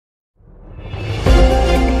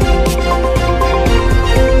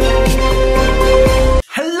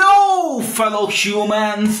fellow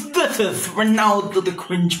humans, this is Ronaldo the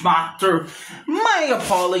Cringe Master. My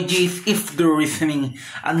apologies if there is any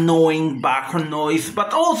annoying background noise,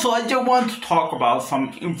 but also I just want to talk about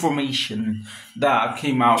some information that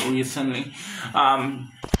came out recently,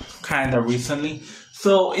 kinda recently.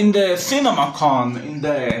 So in the CinemaCon,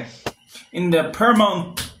 in the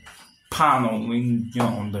Paramount panel, in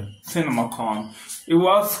the CinemaCon, it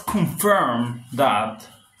was confirmed that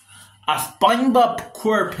a SpongeBob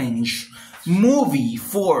SquarePants Movie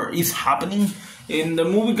 4 is happening, and the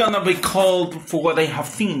movie gonna be called, for what I have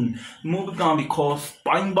seen, the movie gonna be called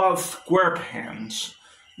SpongeBob SquarePants.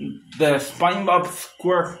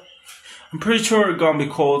 I'm pretty sure it's gonna be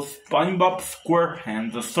called SpongeBob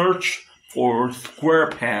SquarePants, the search for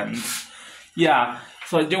SquarePants. Yeah,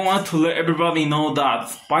 so I just want to let everybody know that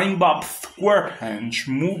SpongeBob SquarePants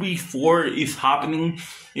Movie 4 is happening.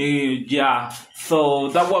 Yeah, so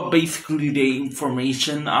that was basically the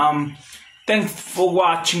information. Thanks for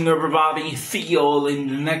watching, everybody. See you all in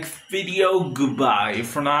the next video. Goodbye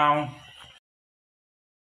for now.